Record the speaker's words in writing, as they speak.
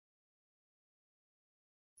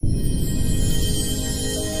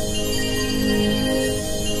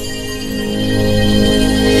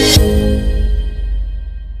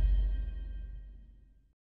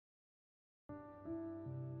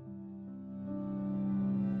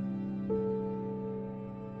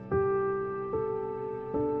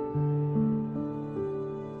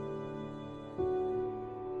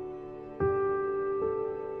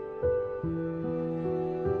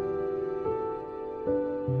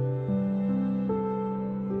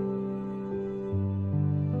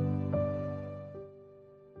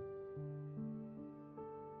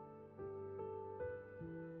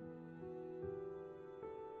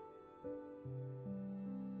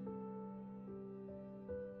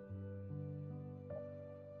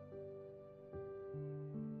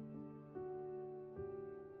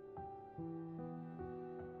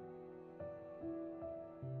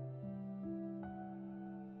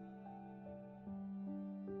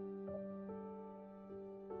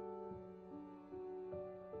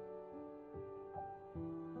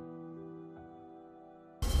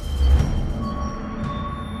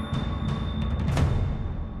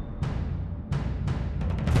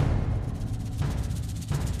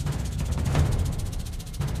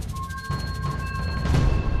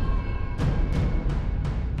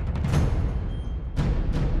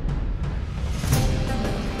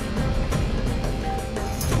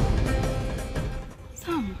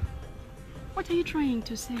What are you trying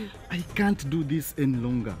to say? I can't do this any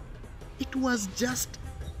longer. It was just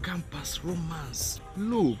campus romance.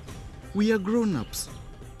 Look, we are grown-ups.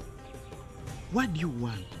 What do you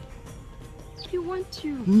want? I want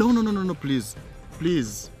you. No, please.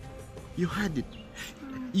 Please. You had it.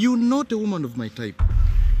 You're not a woman of my type.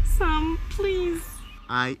 Sam, please.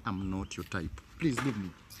 I am not your type. Please leave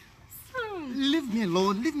me. Sam. Leave me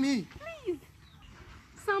alone. Leave me. Please.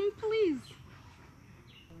 Sam, please.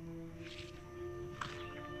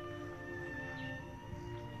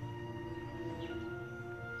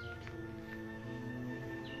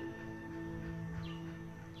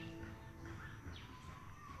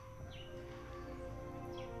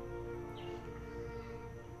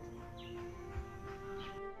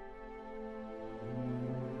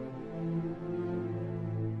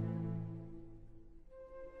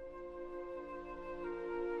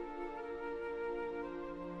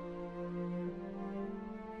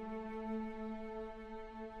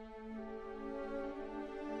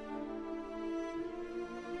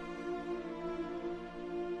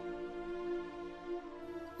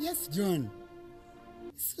 Yes, John.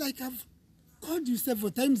 It's like I've called you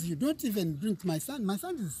several times. You don't even bring my son. My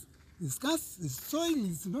son is scarce, his soil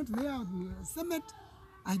is not there, cement.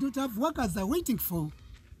 I don't have workers are waiting for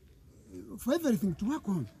everything to work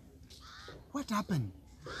on. What happened?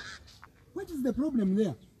 What is the problem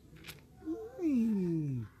there?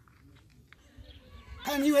 Can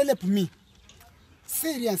you help me?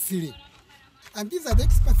 Seriously. And these are the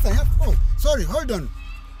experts I have. Oh, sorry, hold on.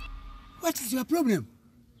 What is your problem?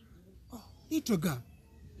 Little girl,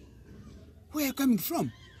 where are you coming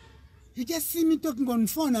from? You just see me talking on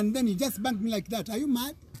phone and then you just bang me like that. Are you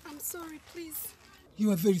mad? I'm sorry, please.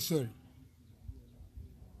 You are very sorry.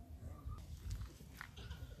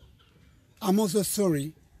 I'm also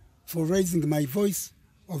sorry for raising my voice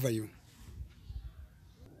over you.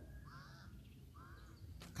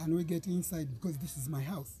 Can we get inside? Because this is my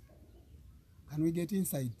house. Can we get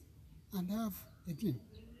inside and have a drink?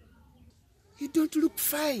 You don't look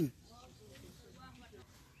fine.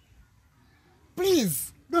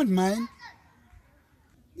 Please, don't mind.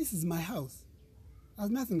 This is my house. There's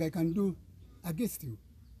nothing I can do against you.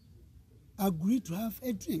 Agree to have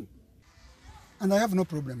a drink. And I have no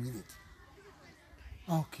problem with it.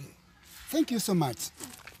 Okay. Thank you so much.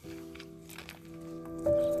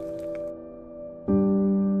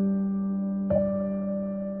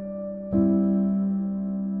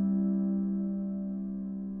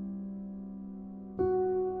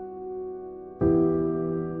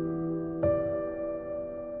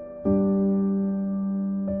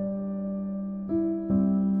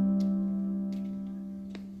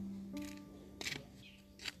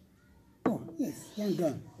 Young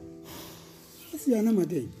girl, what's your name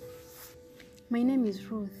again? My name is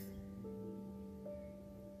Ruth.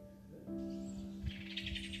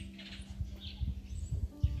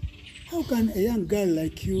 How can a young girl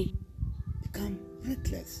like you become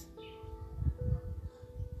reckless?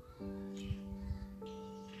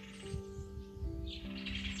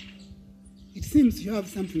 It seems you have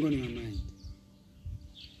something on your mind.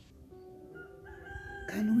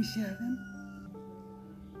 Can we share them?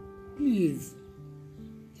 Please.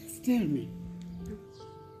 Tell me.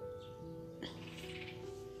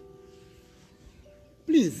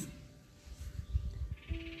 Please.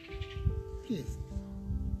 Please.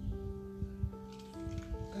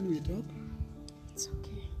 Can we talk? It's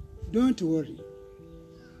okay. Don't worry.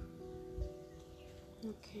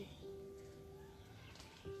 Okay.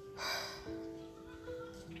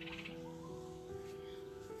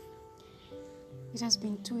 It has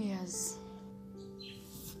been 2 years.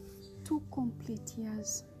 2 complete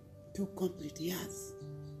years. 2 complete years.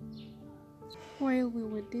 While we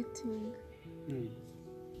were dating.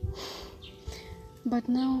 But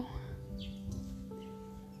now,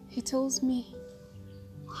 he tells me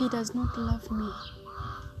he does not love me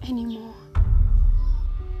anymore.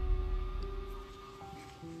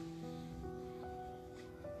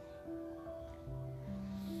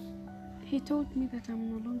 He told me that I'm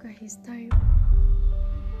no longer his type.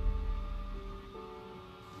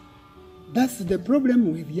 That's the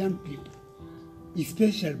problem with young people,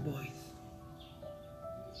 especially boys.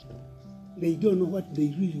 They don't know what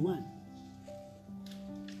they really want.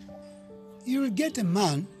 You will get a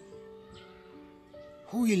man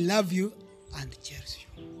who will love you and cherish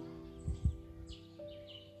you.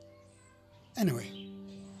 Anyway.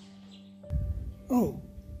 Oh,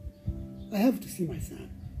 I have to see my son.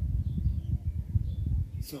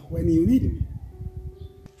 So when you need me,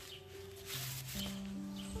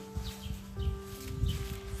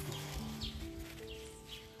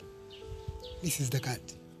 this is the card.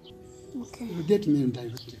 Okay. You get me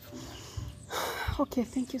directly from there. Okay,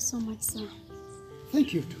 thank you so much, sir.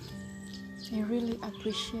 Thank you too. I really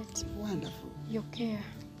appreciate Wonderful. your care.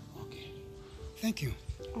 Okay. Thank you.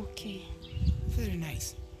 Okay. Very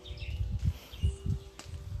nice.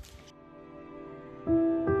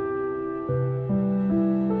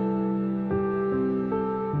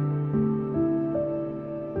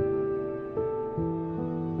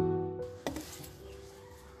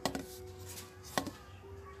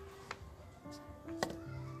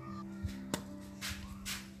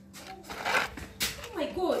 Oh my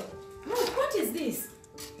God! Rose, what is this?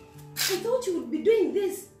 I thought you would be doing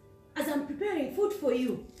this as I'm preparing food for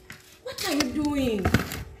you. What are you doing?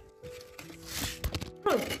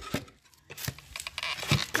 Rose,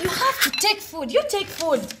 you have to take food. You take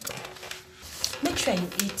food. Make sure you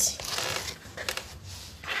eat.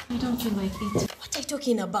 I don't feel like eating. What are you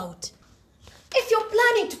talking about? If you're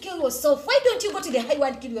planning to kill yourself, why don't you go to the highway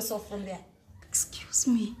and kill yourself from there? Excuse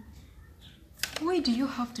me. Why do you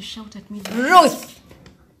have to shout at me? Ruth!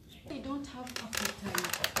 I don't have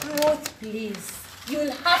appetite. Ruth, please.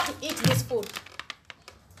 You'll have to eat this food.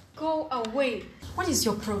 Go away. What is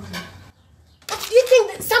your problem? What, do you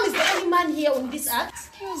think that Sam is the only man here on this earth?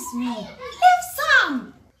 Excuse me. Leave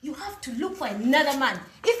Sam! You have to look for another man.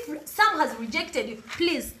 If Sam has rejected you,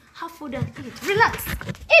 please have food and eat. Relax.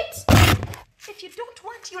 Eat! If you don't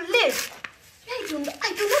want, you leave. I do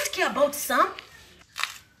not care about Sam.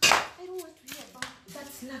 I don't want to hear about that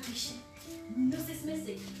sluggish nonsense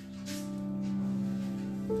message.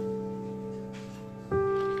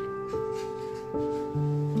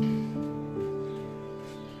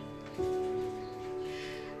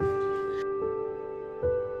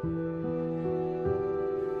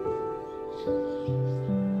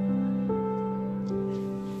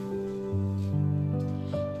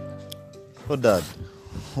 Oh, Dad,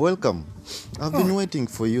 welcome. I've been waiting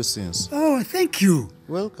for you since. Oh, thank you.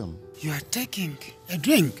 Welcome. You are taking a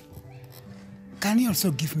drink. Can you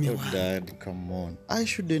also give me Oh, one? Dad, come on. I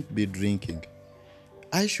shouldn't be drinking.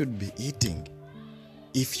 I should be eating.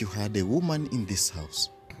 If you had a woman in this house.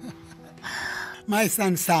 My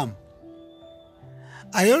son Sam,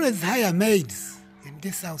 I always hire maids in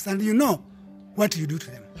this house, and you know what you do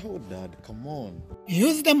to them. Oh, Dad, come on.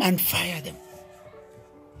 Use them and fire them.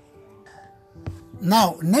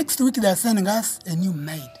 Now, next week they are sending us a new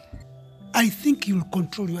maid. I think you'll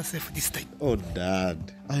control yourself this time. Oh,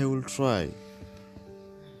 Dad, I will try.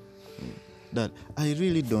 Dad, I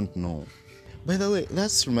really don't know. By the way,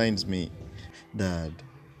 that reminds me, Dad,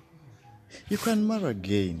 you can marry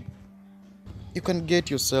again. You can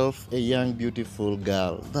get yourself a young, beautiful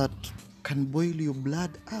girl that can boil your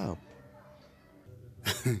blood up.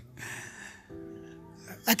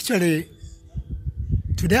 Actually,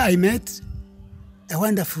 today I met a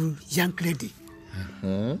wonderful young lady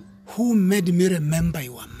who made me remember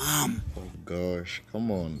your mom. Oh, gosh,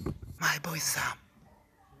 come on. My boy Sam.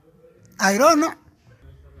 I don't know.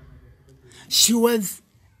 She was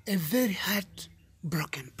a very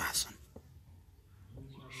heartbroken person.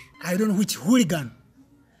 I don't know which hooligan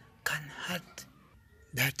can hurt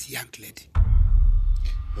that young lady.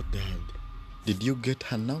 But, Dad, did you get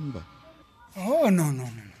her number? Oh, no.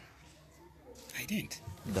 I didn't.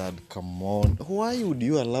 Dad, come on. Why would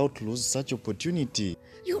you allow to lose such opportunity?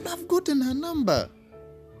 You'd have gotten her number.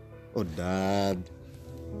 Oh, Dad.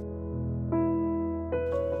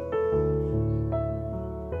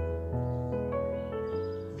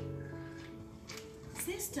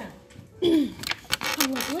 Sister, I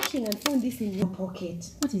was watching and found this in your pocket.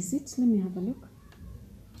 What is it? Let me have a look.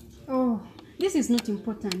 Oh, this is not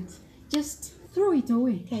important. Just throw it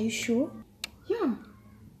away. Are you sure? Yeah,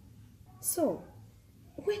 So,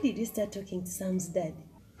 when did you start talking to Sam's dad?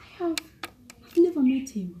 I've never met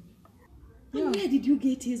him. And where did you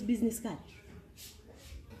get his business card?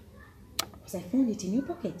 Because I found it in your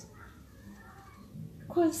pocket.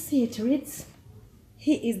 Because see, it reads,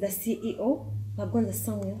 he is the CEO, Bagonza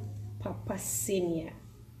Samuel Papa Senior.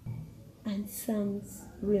 And Sam's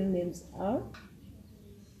real names are?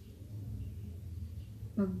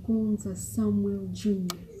 Bagonza Samuel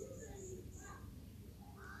Jr.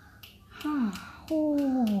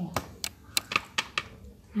 Oh,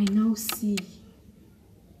 I now see.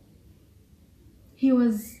 He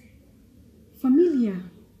was familiar.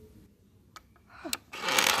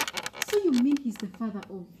 So you mean he's the father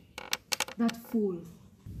of that fool?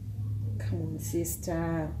 Come on,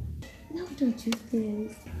 sister. Now don't you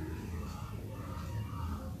think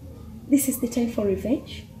this is the time for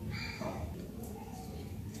revenge?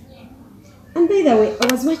 And by the way, I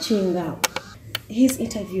was watching his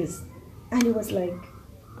interviews, and he was like,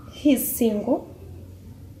 he's single,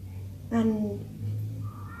 and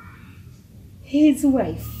his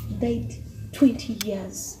wife died 20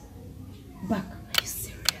 years back. Are you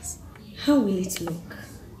serious? How will it look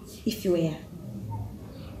if you were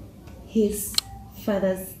his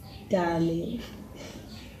father's darling?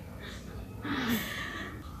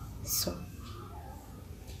 So,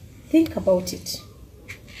 think about it.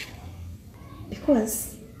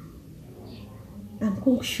 Because I'm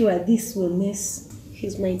quite sure this will mess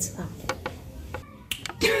his minds up.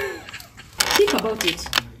 Think about it.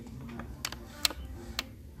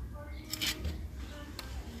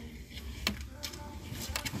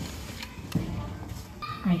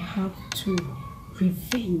 I have to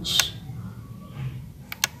revenge.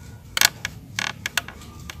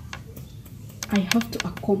 I have to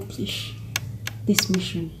accomplish this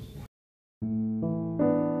mission.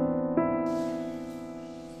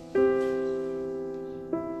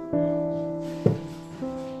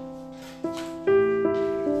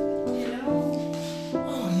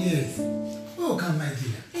 Oh, yes. Oh, come, my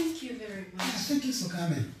dear. Thank you very much. Thank you for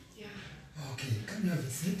coming. Yeah, Okay, come have a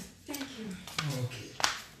seat. thank you. Okay.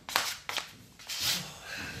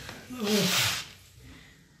 Oh,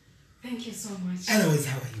 Thank you so much. otherwise,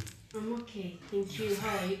 how are you? I'm okay. Thank you.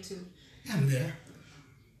 How are you too? I'm there.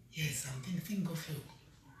 Yes, I'm thinking of you.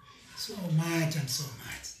 So much and so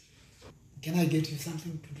much. Can I get you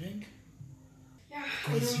something to drink? Yeah,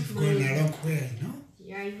 Because you've gone a long way, you know?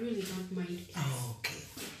 Yeah, I really don't mind. Oh, okay.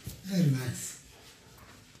 Very nice.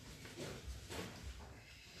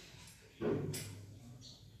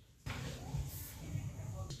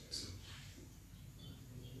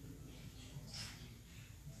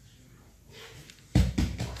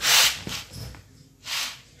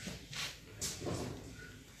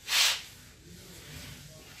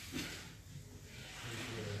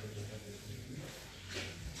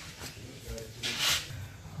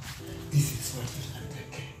 This is what you can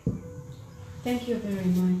take. Thank you very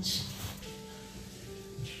much.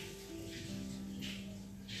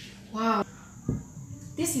 Wow,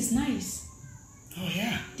 this is nice. Oh,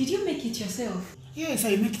 yeah. Did you make it yourself? Yes,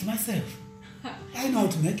 I make it myself. I know how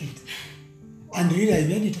to make it. And really, I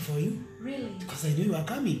made it for you Really? because I knew you were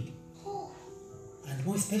coming. And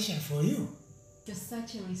more special for you. You're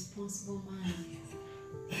such a responsible man.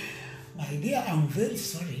 My dear, I'm very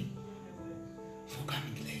sorry for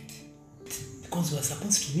coming late. Because we were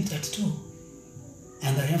supposed to meet at 2.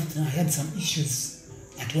 And I had some issues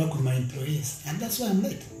at work with my employees. And that's why I'm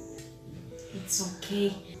late. It's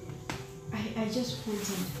okay. I just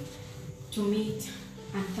wanted to meet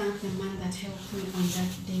and thank the man that helped me on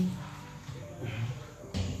that day.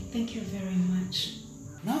 Thank you very much.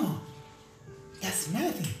 No, that's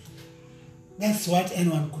nothing. That's what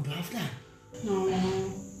anyone could have done. No,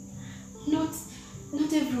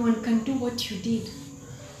 not everyone can do what you did.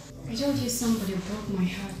 I told you somebody broke my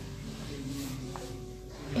heart,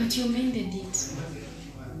 but you mended it.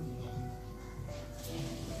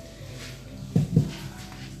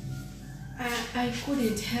 I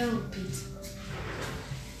couldn't help it.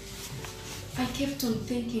 I kept on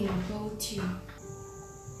thinking about you,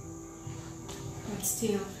 but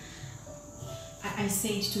still, I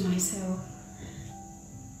said to myself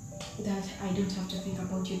that I don't have to think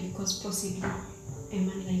about you because possibly a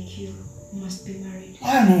man like you must be married.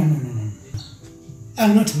 Ah, no.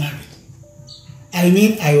 I'm not married. I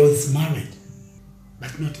mean, I was married,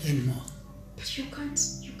 but not anymore. But you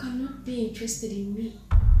cannot be interested in me.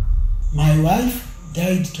 My wife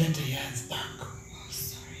died 20 years back. I'm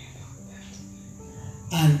sorry about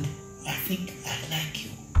that. And I think I like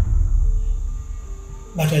you.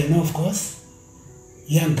 But I know, of course,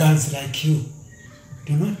 young girls like you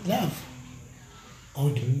do not love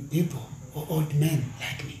old people or old men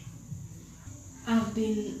like me. I've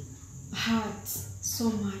been hurt so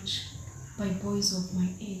much by boys of my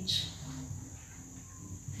age.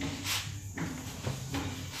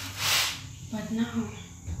 But now,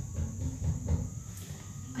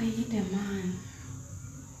 I need a man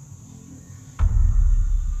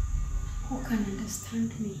who can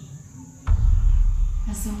understand me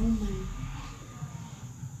as a woman.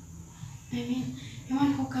 I mean, a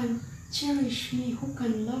man who can cherish me, who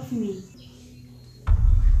can love me.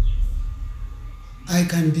 I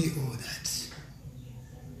can be all that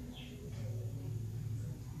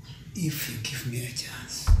if you give me a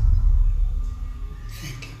chance.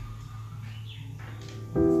 Thank you.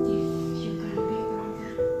 If you can be all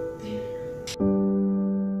that, then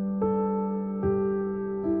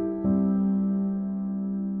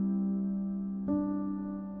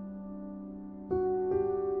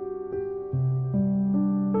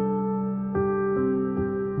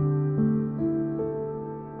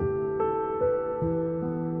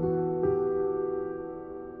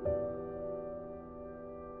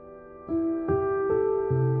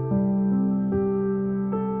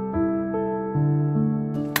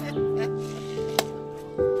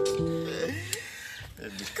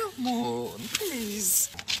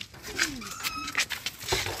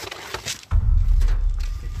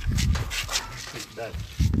Dad,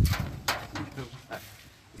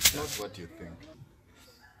 it's not what you think.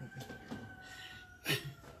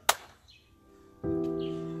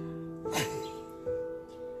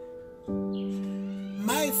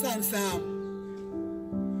 My son Sam,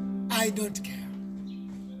 I don't care.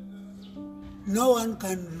 No one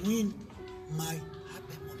can ruin my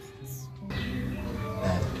happy moments.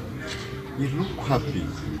 Dad, you look happy.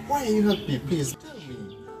 Why are you happy? Please tell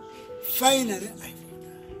me. Finally, I found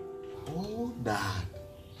her. Oh, Dad,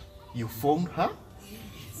 you found her?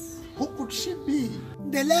 Who could she be?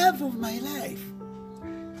 The love of my life.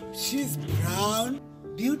 She's brown,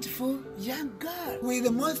 beautiful young girl with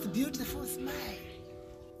the most beautiful smile.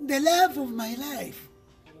 The love of my life.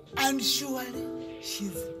 And surely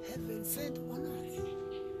she's heaven sent on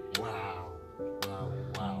earth. Wow, wow,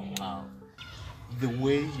 wow, wow. The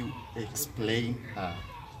way you explain her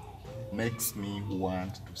makes me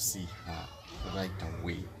want to see her right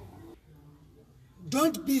away.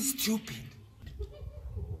 Don't be stupid.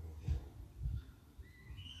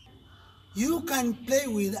 You can play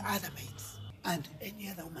with other mates and any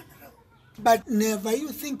other woman around, but never you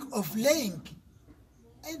think of laying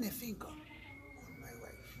any finger on my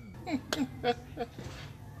wife.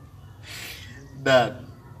 Dad,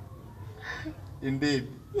 indeed.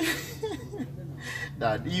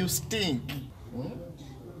 Dad, you stink.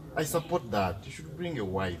 I support that. You should bring a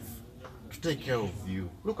wife to take care of you.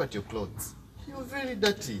 Look at your clothes. You're very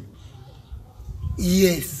dirty.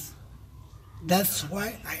 Yes, that's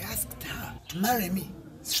why I asked her to marry me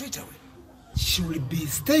straight away. She will be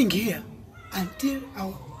staying here until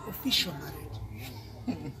our official marriage.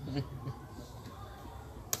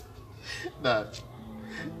 Dad,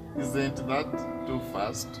 isn't that too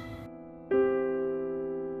fast?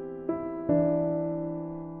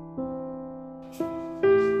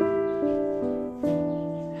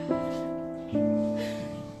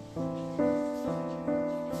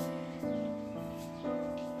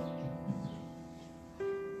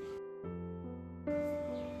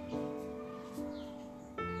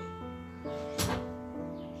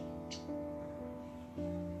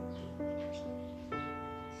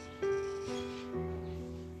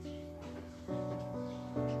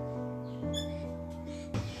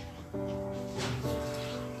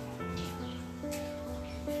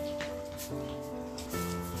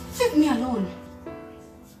 Leave me alone.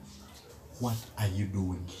 What are you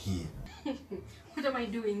doing here? What am I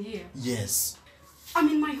doing here? Yes. I'm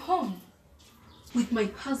in my home with my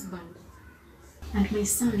husband and my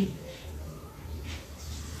son.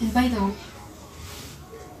 And by the way,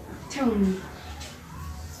 tell me,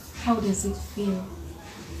 how does it feel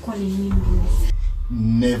calling me mom?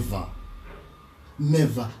 Never.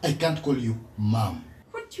 Never. I can't call you mom.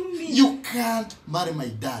 What do you mean? You can't marry my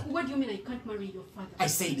dad. What do you mean I can't marry your father? I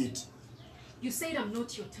said it. You said I'm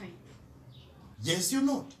not your type. Yes, you're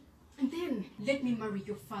not. And then let me marry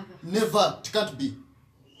your father. Never. It can't be.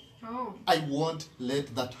 Oh. I won't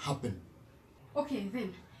let that happen. Okay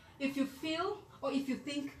then, if you feel or if you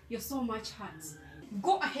think you're so much hurt,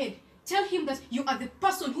 go ahead. Tell him that you are the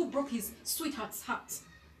person who broke his sweetheart's heart.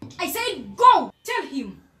 I said go! Tell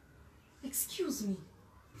him. Excuse me.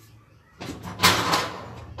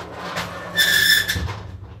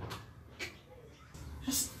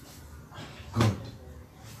 God.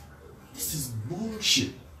 This is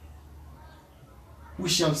bullshit. We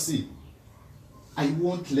shall see. I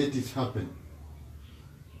won't let it happen.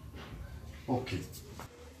 Okay.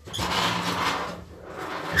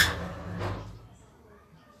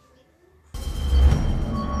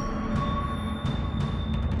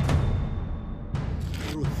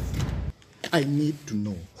 Ruth, I need to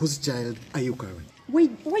know, whose child are you carrying?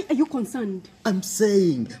 Wait, why are you concerned? I'm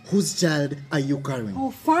saying, whose child are you carrying?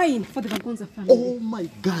 Oh, fine, for the Vagonza family. Oh my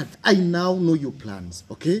God, I now know your plans,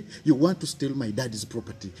 okay? You want to steal my daddy's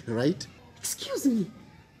property, right? Excuse me.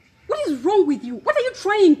 What is wrong with you? What are you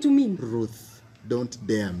trying to mean? Ruth, don't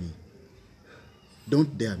dare me.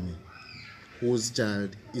 Don't dare me. Whose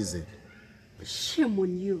child is it? Shame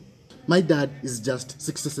on you. My dad is just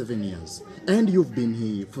 67 years, and you've been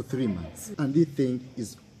here for 3 months, and this thing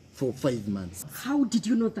is for 5 months. How did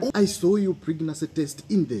you know that? I saw your pregnancy test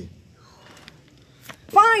in there.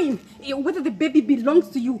 Fine, whether the baby belongs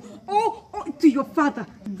to you or to your father,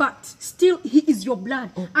 but still he is your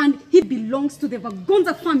blood and he belongs to the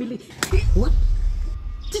Vagonza family. What?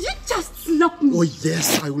 Did you just slap me? Oh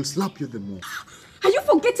yes, I will slap you the more. Are you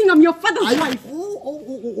forgetting I'm your father's wife?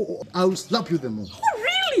 I will slap you the more. Oh,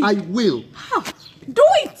 really? I will. Do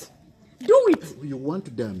it! Do it! You want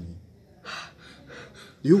to dare me?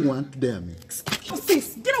 You want to dare me?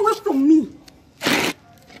 Sis, get away from me!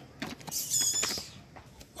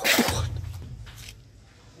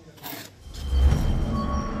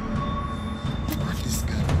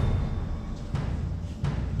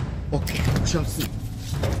 Okay, we shall see.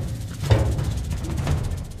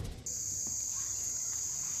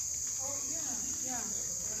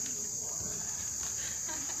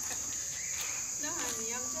 No, honey,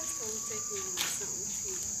 I'm just home taking some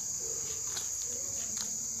tea.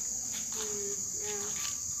 Yeah.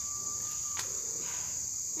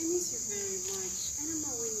 I miss you very much. I don't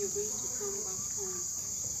know when you're going to come back home.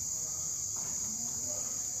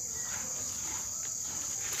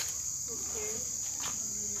 Okay.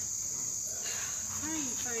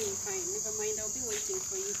 Fine. Never mind. I'll be waiting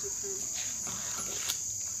for you to come.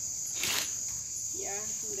 Yeah,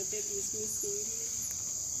 and the baby is missing you.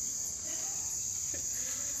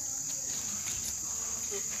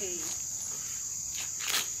 Okay.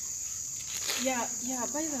 Yeah,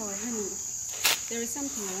 by the way, honey, there is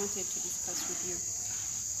something I wanted to discuss with you.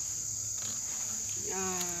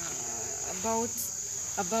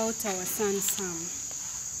 About our son Sam.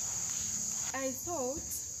 I thought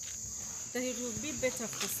that it would be better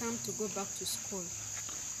for Sam to go back to school.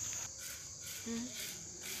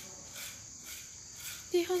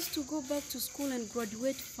 He has to go back to school and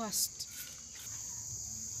graduate first.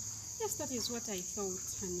 Yes, that is what I thought,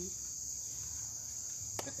 honey.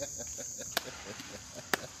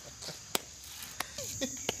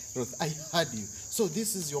 Ruth, I heard you. So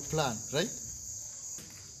this is your plan, right?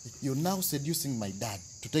 You're now seducing my dad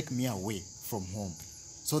to take me away from home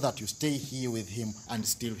so that you stay here with him and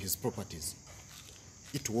steal his properties.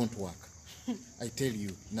 It won't work. I tell you,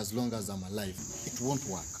 and as long as I'm alive, it won't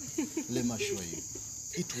work. Let me assure you.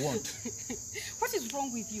 It won't. What is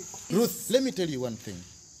wrong with you? Ruth, let me tell you one thing.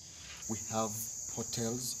 We have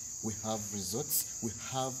hotels, we have resorts, we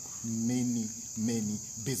have many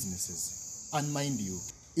businesses. And mind you,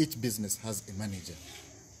 each business has a manager.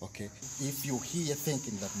 Okay? If you're here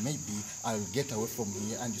thinking that maybe I'll get away from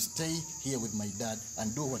here and you stay here with my dad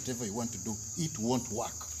and do whatever you want to do, it won't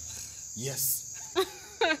work. Yes.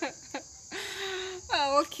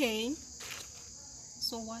 Oh, okay.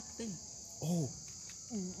 So what then? Oh,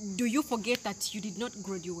 Do you forget that you did not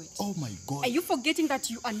graduate? oh my God. Are you forgetting that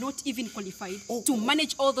you are not even qualified to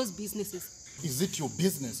manage all those businesses? Is it your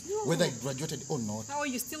business whether I graduated or not? How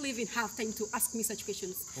you still even have time to ask me such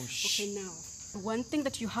questions? Oh, Okay, now, one thing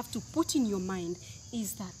that you have to put in your mind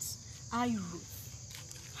is that I,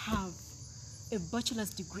 Ruth, have a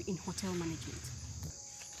bachelor's degree in hotel management.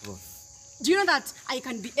 Ruth, Do you know that I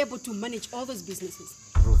can be able to manage all those businesses?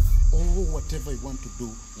 Ruth, whatever you want to do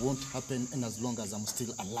won't happen, and as long as I'm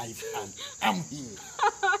still alive and I'm here.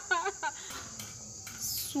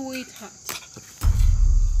 Sweetheart.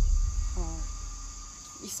 Oh.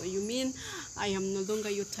 So you mean I am no longer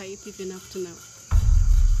your type even up to now?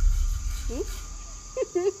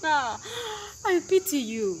 I pity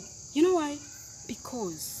you. You know why?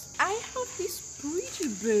 Because I have this pretty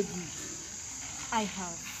baby. I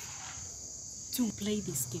have to play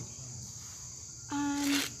this game.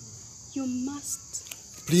 And you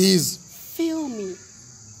must Please. feel me.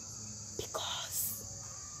 Because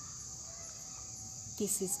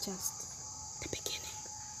this is just